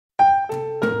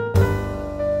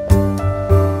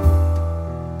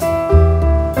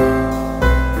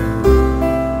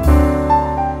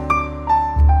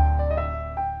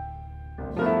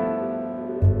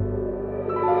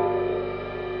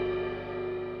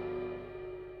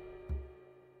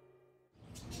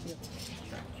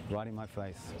right in my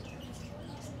face.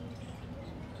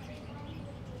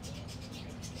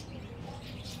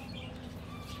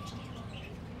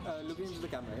 Looking into the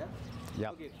camera, yeah?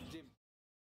 Yeah. Okay, Jim.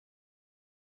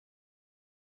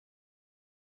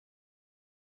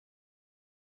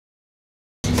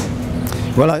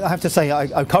 Well, I have to say,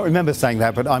 I can't remember saying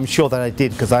that, but I'm sure that I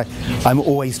did, because I'm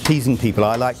always teasing people.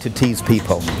 I like to tease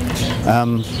people.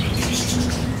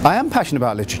 I am passionate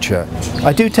about literature.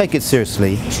 I do take it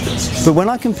seriously, but when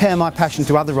I compare my passion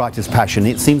to other writers' passion,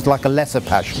 it seems like a lesser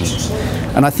passion.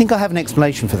 And I think I have an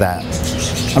explanation for that.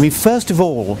 I mean, first of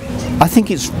all, I think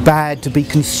it's bad to be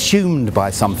consumed by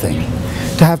something.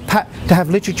 To have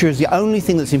literature as the only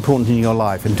thing that's important in your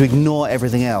life and to ignore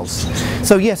everything else.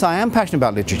 So yes, I am passionate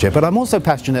about literature, but I'm also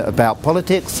passionate about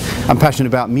politics, I'm passionate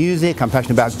about music, I'm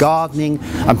passionate about gardening,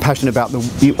 I'm passionate about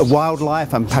the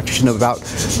wildlife, I'm passionate about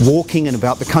walking and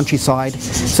about the countryside.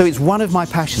 So it's one of my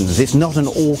passions, it's not an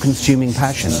all-consuming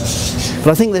passion.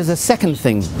 But I think there's a second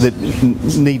thing that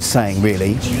needs saying,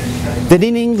 really, that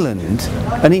in England,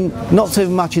 and not so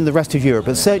much in the rest of Europe,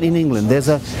 but certainly in England, there's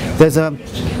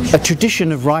a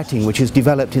tradition of writing which has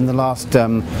developed in the last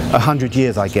 100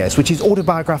 years, I guess, which is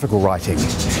autobiographical writing,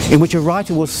 in which a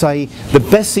writer will say the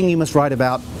best thing you must write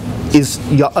about is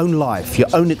your own life, your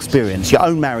own experience, your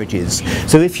own marriages.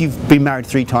 So if you've been married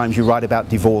 3 times, you write about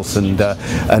divorce and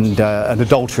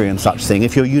adultery and such thing.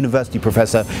 If you're a university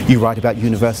professor, you write about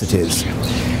universities.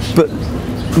 But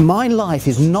my life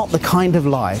is not the kind of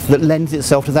life that lends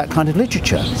itself to that kind of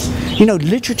literature. You know,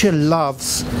 literature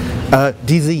loves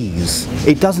disease.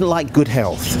 It doesn't like good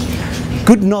health.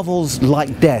 Good novels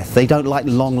like death, they don't like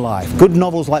long life. Good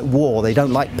novels like war, they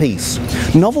don't like peace.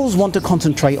 Novels want to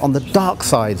concentrate on the dark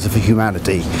sides of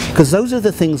humanity, because those are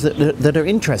the things that are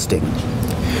interesting.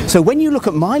 So when you look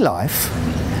at my life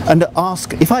and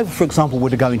ask, if I, for example,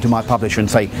 were to go into my publisher and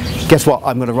say, guess what,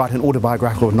 I'm going to write an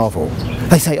autobiographical novel.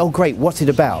 They say, oh great, what's it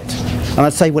about? And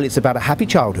I'd say, well, it's about a happy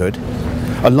childhood,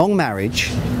 a long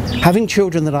marriage, having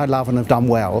children that I love and have done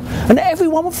well, and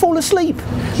everyone will fall asleep.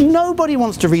 Nobody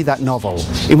wants to read that novel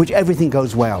in which everything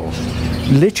goes well.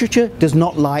 Literature does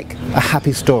not like a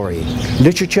happy story.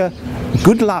 Literature,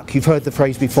 good luck, you've heard the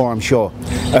phrase before, I'm sure.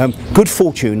 Good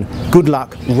fortune, good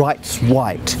luck, writes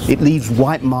white. It leaves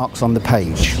white marks on the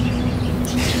page.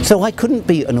 So I couldn't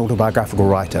be an autobiographical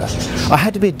writer. I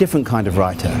had to be a different kind of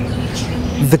writer.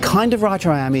 The kind of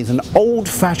writer I am is an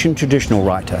old-fashioned traditional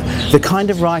writer, the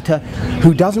kind of writer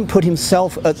who doesn't put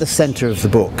himself at the centre of the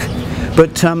book,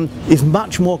 but is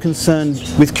much more concerned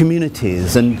with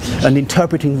communities and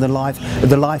interpreting the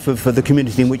life of the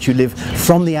community in which you live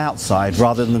from the outside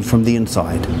rather than from the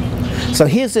inside. So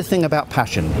here's the thing about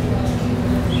passion.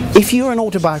 If you're an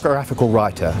autobiographical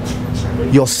writer,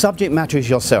 your subject matter is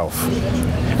yourself.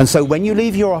 And so when you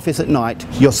leave your office at night,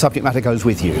 your subject matter goes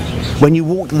with you. When you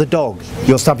walk the dog,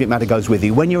 your subject matter goes with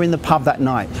you. When you're in the pub that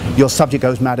night, your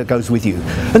subject matter goes with you.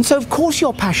 And so of course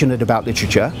you're passionate about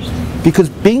literature, because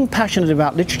being passionate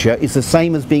about literature is the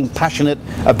same as being passionate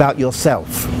about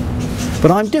yourself.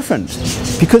 But I'm different.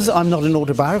 Because I'm not an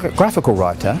autobiographical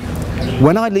writer,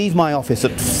 when I leave my office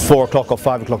at 4 o'clock or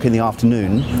 5 o'clock in the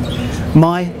afternoon,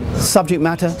 my subject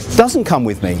matter doesn't come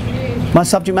with me. My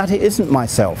subject matter isn't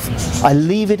myself. I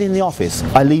leave it in the office.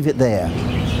 I leave it there.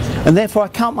 And therefore I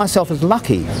count myself as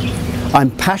lucky.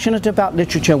 I'm passionate about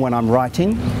literature when I'm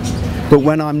writing, but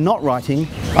when I'm not writing,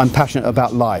 I'm passionate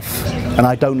about life. And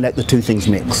I don't let the two things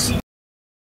mix.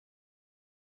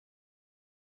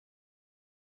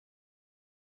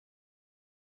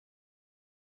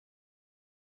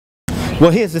 Well,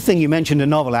 here's the thing, you mentioned a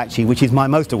novel actually, which is my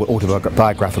most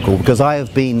autobiographical, because I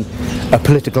have been a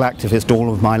political activist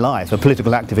all of my life, a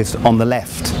political activist on the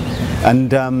left.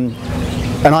 And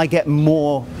I get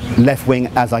more left-wing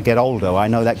as I get older. I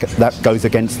know that goes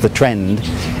against the trend.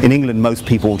 In England, most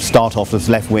people start off as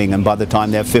left-wing, and by the time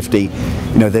they're 50, you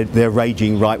know, they're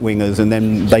raging right-wingers, and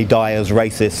then they die as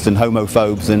racists and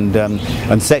homophobes and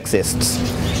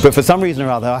sexists. But for some reason or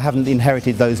other, I haven't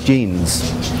inherited those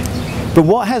genes. But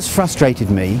what has frustrated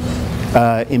me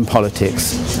in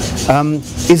politics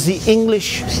is the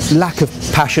English lack of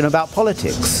passion about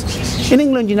politics. In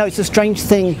England, you know, it's a strange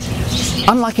thing,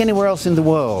 unlike anywhere else in the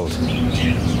world.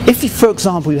 If, for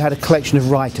example, you had a collection of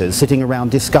writers sitting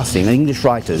around discussing, English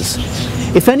writers,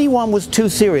 if anyone was too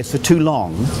serious for too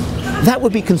long, that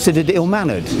would be considered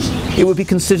ill-mannered. It would be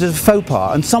considered a faux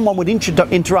pas, and someone would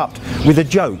interrupt with a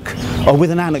joke or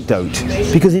with an anecdote.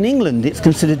 Because in England it's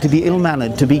considered to be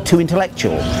ill-mannered to be too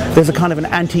intellectual. There's a kind of an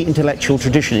anti-intellectual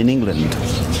tradition in England.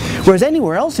 Whereas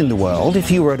anywhere else in the world,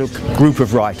 if you were at a group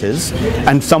of writers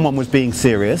and someone was being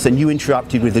serious and you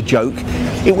interrupted with a joke,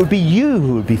 it would be you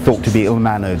who would be thought to be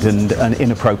ill-mannered and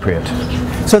inappropriate.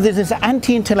 So there's this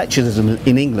anti-intellectualism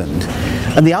in England,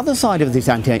 and the other side of this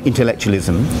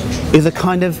anti-intellectualism is a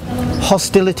kind of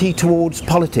hostility towards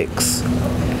politics.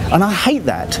 And I hate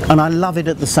that, and I love it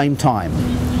at the same time.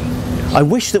 I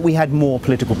wish that we had more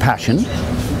political passion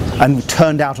and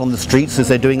turned out on the streets as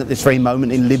they're doing at this very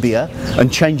moment in Libya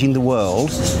and changing the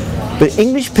world. But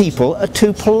English people are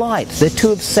too polite. They're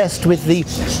too obsessed with the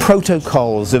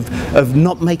protocols of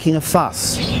not making a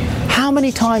fuss. How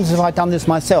many times have I done this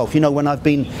myself? You know, when I've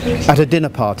been at a dinner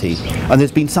party and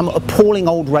there's been some appalling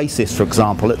old racist, for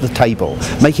example, at the table,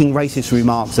 making racist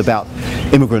remarks about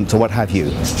immigrants or what have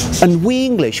you. And we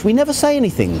English, we never say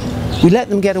anything. We let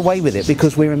them get away with it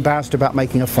because we're embarrassed about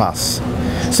making a fuss.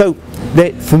 So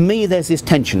for me, there's this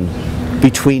tension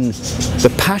between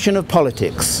the passion of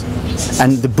politics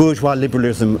and the bourgeois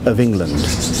liberalism of England.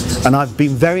 And I've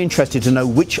been very interested to know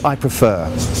which I prefer.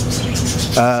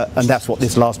 And that's what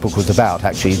this last book was about,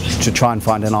 actually, to try and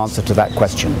find an answer to that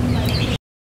question.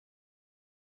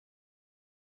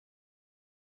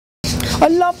 I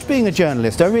loved being a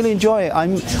journalist. I really enjoy it.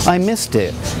 I missed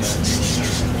it.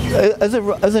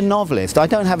 As a novelist, I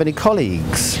don't have any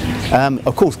colleagues.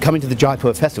 Of course, coming to the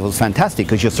Jaipur Festival is fantastic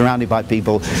because you're surrounded by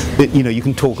people that, you know, you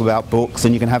can talk about books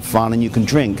and you can have fun and you can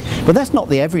drink. But that's not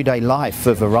the everyday life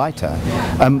of a writer.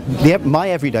 My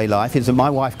everyday life is that my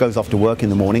wife goes off to work in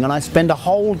the morning and I spend a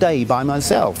whole day by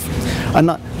myself. And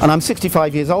I'm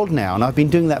 65 years old now, and I've been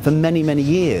doing that for many, many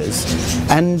years.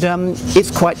 And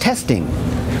it's quite testing.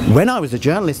 When I was a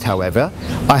journalist, however,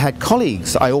 I had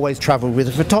colleagues. I always travelled with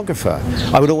a photographer.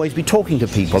 I would always be talking to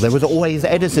people. There was always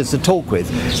editors to talk with.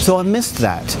 So I missed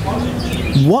that.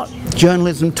 What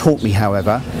journalism taught me,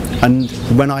 however, and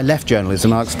when I left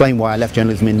journalism, I'll explain why I left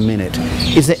journalism in a minute,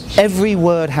 is that every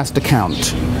word has to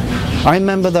count. I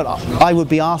remember that I would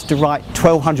be asked to write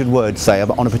 1,200 words, say,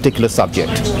 on a particular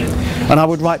subject. And I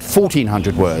would write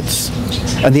 1,400 words.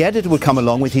 And the editor would come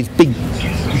along with his big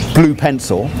blue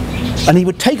pencil, and he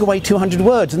would take away 200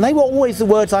 words, and they were always the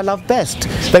words I loved best.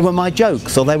 They were my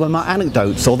jokes, or they were my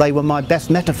anecdotes, or they were my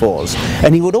best metaphors.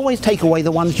 And he would always take away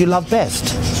the ones you love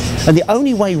best. And the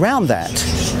only way round that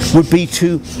would be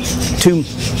to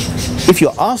if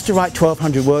you're asked to write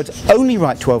 1,200 words, only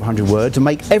write 1,200 words and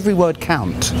make every word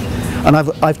count. And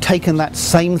I've taken that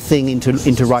same thing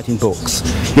into writing books.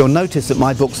 You'll notice that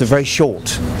my books are very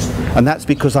short, and that's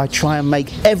because I try and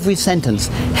make every sentence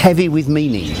heavy with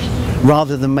meaning,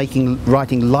 rather than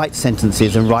writing light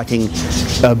sentences and writing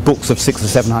books of 600 or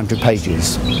 700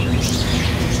 pages.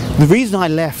 The reason I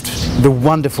left the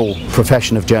wonderful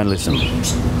profession of journalism,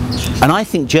 and I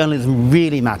think journalism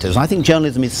really matters. I think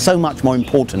journalism is so much more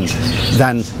important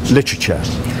than literature.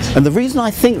 And the reason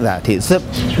I think that is that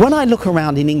when I look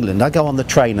around in England, I go on the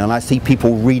train and I see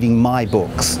people reading my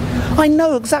books. I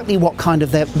know exactly what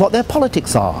their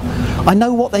politics are. I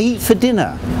know what they eat for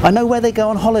dinner. I know where they go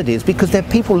on holidays because they're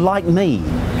people like me.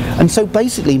 And so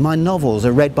basically my novels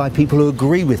are read by people who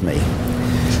agree with me.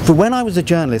 But when I was a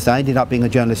journalist, I ended up being a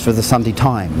journalist for the Sunday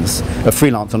Times,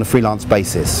 on a freelance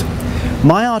basis.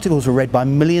 My articles were read by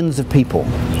millions of people.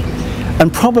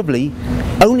 And probably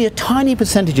only a tiny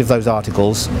percentage of those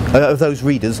articles, of those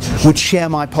readers, would share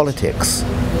my politics.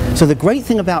 So the great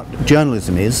thing about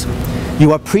journalism is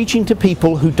you are preaching to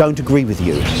people who don't agree with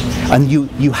you, and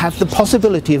you have the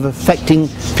possibility of affecting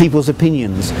people's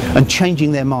opinions and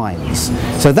changing their minds.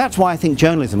 So that's why I think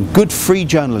journalism, good free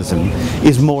journalism,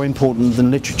 is more important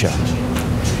than literature.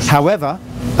 However,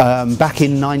 back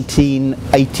in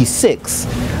 1986,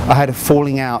 I had a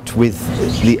falling out with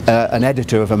an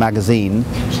editor of a magazine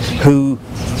who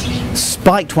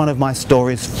spiked one of my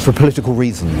stories for political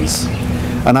reasons.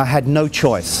 And I had no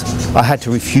choice. I had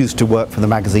to refuse to work for the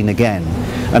magazine again.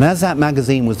 And as that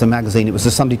magazine was it was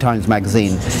the Sunday Times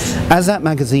magazine, as that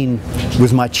magazine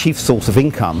was my chief source of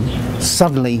income,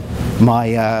 suddenly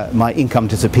my income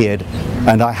disappeared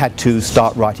and I had to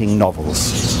start writing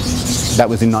novels. That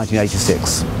was in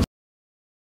 1986.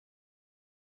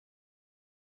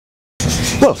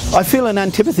 Well, I feel an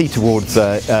antipathy towards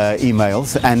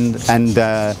emails and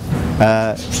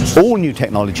all new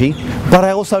technology, but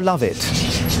I also love it.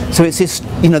 So it's this,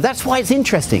 that's why it's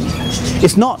interesting.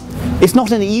 It's not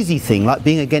an easy thing like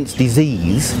being against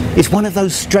disease. It's one of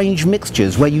those strange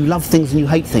mixtures where you love things and you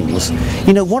hate things.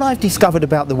 What I've discovered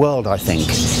about the world, I think,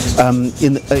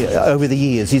 over the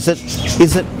years is that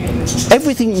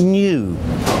everything new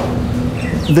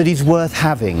that is worth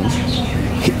having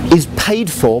is paid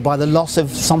for by the loss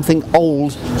of something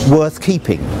old worth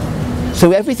keeping.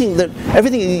 So everything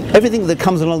that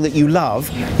comes along that you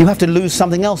love, you have to lose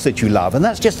something else that you love, and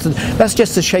that's just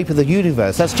the shape of the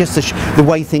universe. That's just the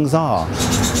way things are.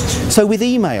 So with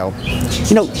email,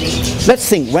 you know, let's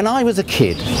think, when I was a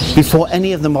kid, before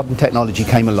any of the modern technology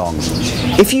came along,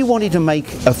 if you wanted to make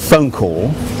a phone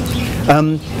call,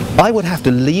 I would have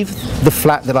to leave the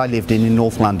flat that I lived in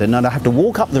North London, and I'd have to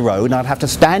walk up the road, and I'd have to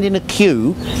stand in a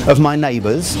queue of my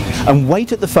neighbours and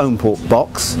wait at the phone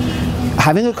box,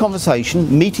 having a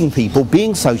conversation, meeting people,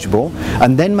 being sociable,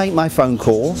 and then make my phone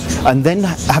call, and then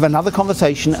have another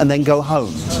conversation, and then go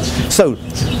home. So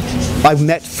I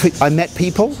met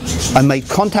people, I made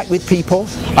contact with people,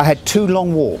 I had 2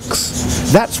 long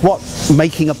walks. That's what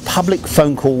making a public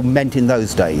phone call meant in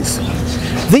those days.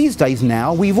 These days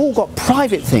now, we've all got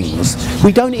private things.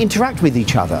 We don't interact with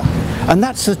each other. And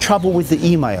that's the trouble with the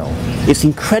email. It's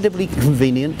incredibly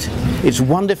convenient, it's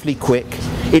wonderfully quick,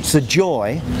 it's a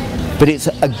joy, but it's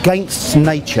against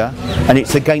nature, and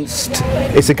it's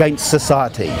against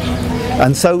society.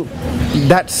 And so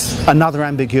that's another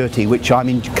ambiguity which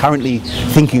I'm currently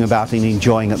thinking about and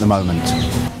enjoying at the moment.